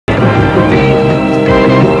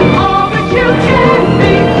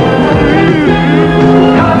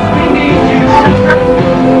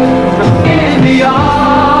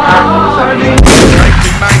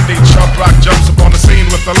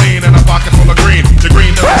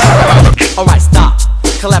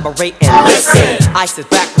concentrate and listen. I sit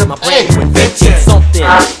back with my brain to invention. Something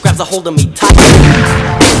grabs a hold of me tight.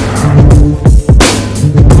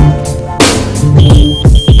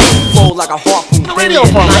 Flow like a harpoon. Radio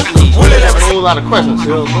phone. We didn't have a whole lot of questions.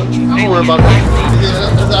 Don't worry about that. Yeah,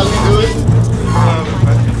 that's how we do it.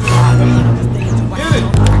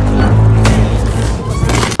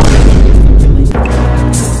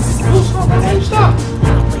 Stop.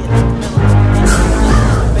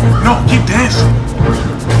 No, keep dancing.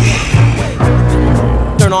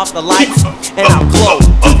 Turn off the lights and I'll glow. To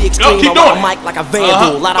the extreme, I rock a mic like a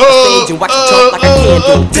vandal. Light up the stage and watch it jump like a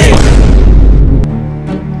candle.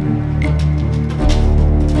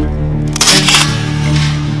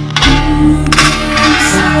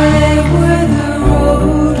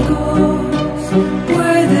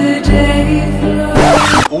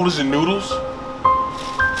 Oodles and noodles.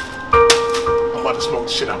 I'm about to smoke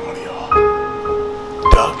the shit out of one of y'all.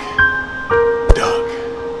 Doug.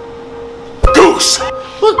 Goose!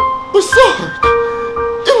 But sir,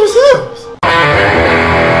 it was his.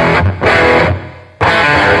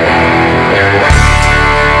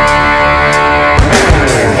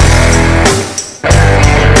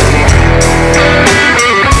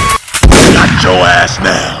 Got your ass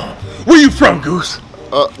now. Where you from, Goose?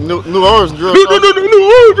 New Orleans, Drew. New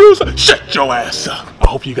Orleans. Shut your ass up. I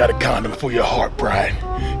hope you got a condom for your heart, Brian,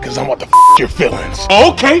 because I'm about to f your feelings.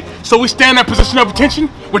 Okay, so we stand in that position of attention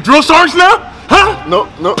with drill sergeants now? Huh? No.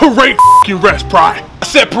 Parade f***ing rest, Pride. I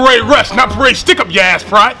said parade rest, not parade stick up your ass,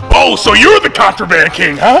 Pride. Oh, so you're the contraband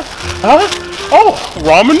king, huh? Oh,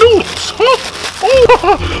 ramen noodles. Huh?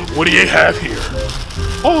 Oh, what do you have here?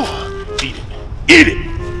 Oh, eat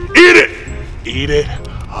it.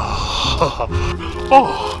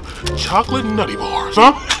 Oh, chocolate nutty bars,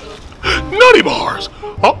 huh? Nutty bars.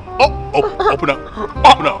 Oh, open up.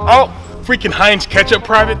 Oh, freaking Heinz ketchup,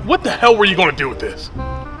 Private. What the hell were you gonna do with this?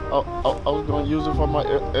 I was going to use it for my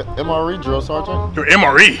MRE, drill sergeant. Your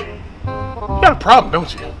MRE? You got a problem,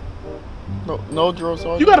 don't you? No, drill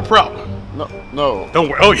sergeant. You got a problem? No. Don't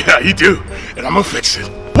worry. Oh yeah, you do. And I'm gonna fix it.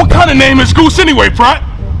 What kind of name is Goose anyway, Pride?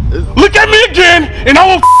 Look at me again, and I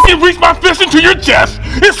will f***ing reach my fist into your chest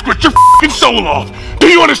and scratch your f***ing soul off. Do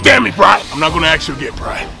you understand me, Pride? I'm not gonna ask you again,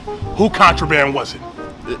 Pride. Who contraband was it?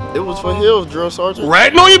 It was for Hills, drill sergeant.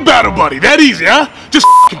 Ratting on your battle buddy. That easy, huh? Just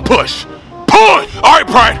f***ing push. Push! All right,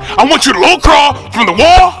 Pride. I want you to low crawl from the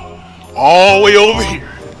wall all the way over here.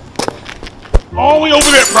 All the way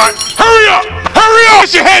over there, Pride. Hurry up!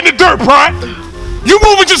 Get your head in the dirt, Pride. You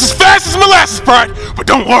moving just as fast as molasses, Pride. But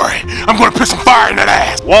don't worry, I'm gonna put some fire in that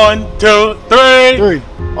ass. 1, 2, 3.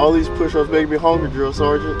 All these push-ups make me hungry, drill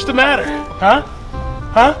sergeant. What's the matter? Huh?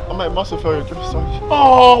 I'm at muscle failure, drill sergeant.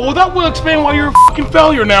 Oh, well that will explain why you're a fucking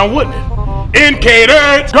failure now, wouldn't it? In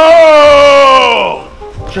cadence, go!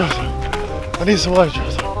 Drill sergeant, I need some water,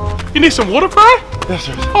 drill sergeant. You need some water, Pride? Yes,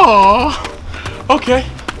 sir. Oh, okay.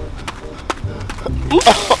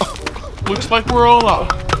 Looks like we're all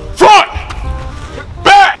out. Front!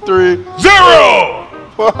 Back! 3, 0!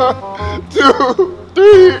 1, 2,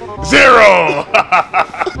 3, 0!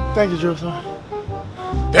 Thank you, drill sergeant.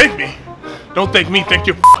 Thank me? Don't thank me, thank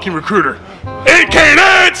your fucking recruiter. In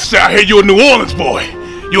cadence! I hear you a New Orleans boy.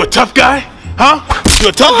 You a tough guy? Huh? You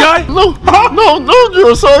a tough guy? No,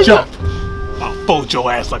 drill sergeant. Jump. I'll fold your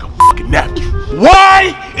ass like a fucking napkin.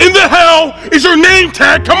 Why in the hell is your name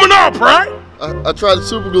tag coming up, right? I tried to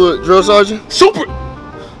super glue it, drill sergeant. Super?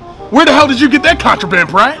 Where the hell did you get that contraband,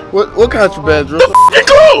 Brian? What contraband, drill? The fucking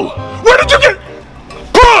glue! Where did you get?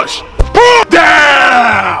 Push! Pull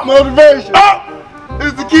down! Motivation. Up!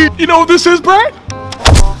 It's the key. You know what this is, Brian?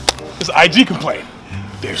 It's an IG complaint.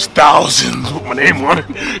 There's thousands with my name on it.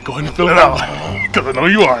 Go ahead and fill it out, because I know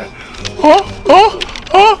you are.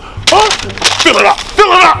 Fill it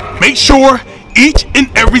out. Make sure each and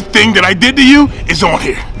everything that I did to you is on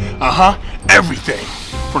here. Everything.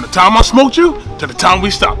 From the time I smoked you to the time we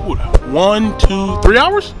stopped. 1, 2, 3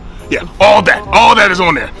 hours? Yeah, all that is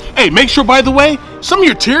on there. Hey, make sure, by the way, some of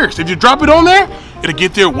your tears, if you drop it on there, it'll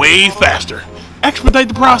get there way faster. Expedite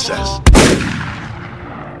the process.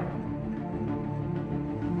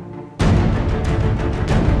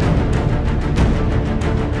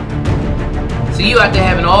 So you out there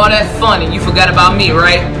having all that fun and you forgot about me,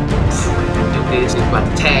 right? Do this, it's about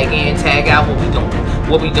to tag in, tag out. What we doing?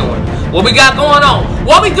 What we doing? What we got going on?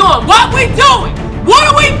 What we doing? What we doing? What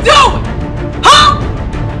are we doing? Huh?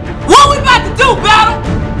 What we about to do, Battle?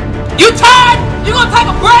 You tired? You gonna take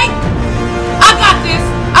a break? I got this.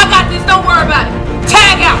 Don't worry about it.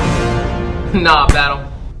 Tag out. Nah,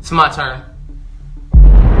 Battle. It's my turn.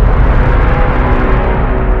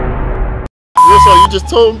 So you just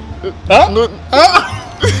told me.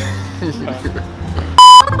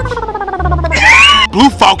 Blue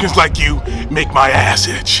falcons like you make my ass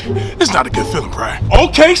itch. It's not a good feeling, Brian.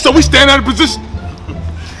 Okay, so we stand out of position.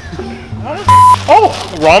 Oh,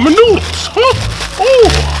 ramen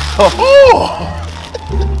noodles.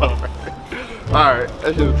 Alright,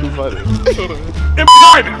 that shit is too funny. And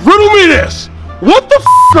Brian, riddle me this. What the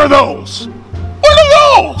are those? What are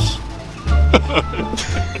those?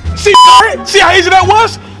 See how easy that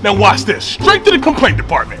was? Now watch this. Straight to the complaint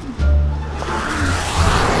department.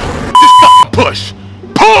 Just fucking push.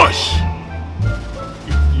 Push!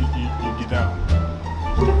 You get down.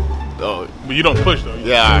 Oh, But you don't push though.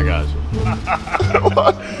 yeah, I got you.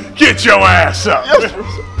 Get your ass up. Yes.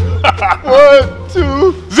 1,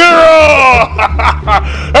 2, 0!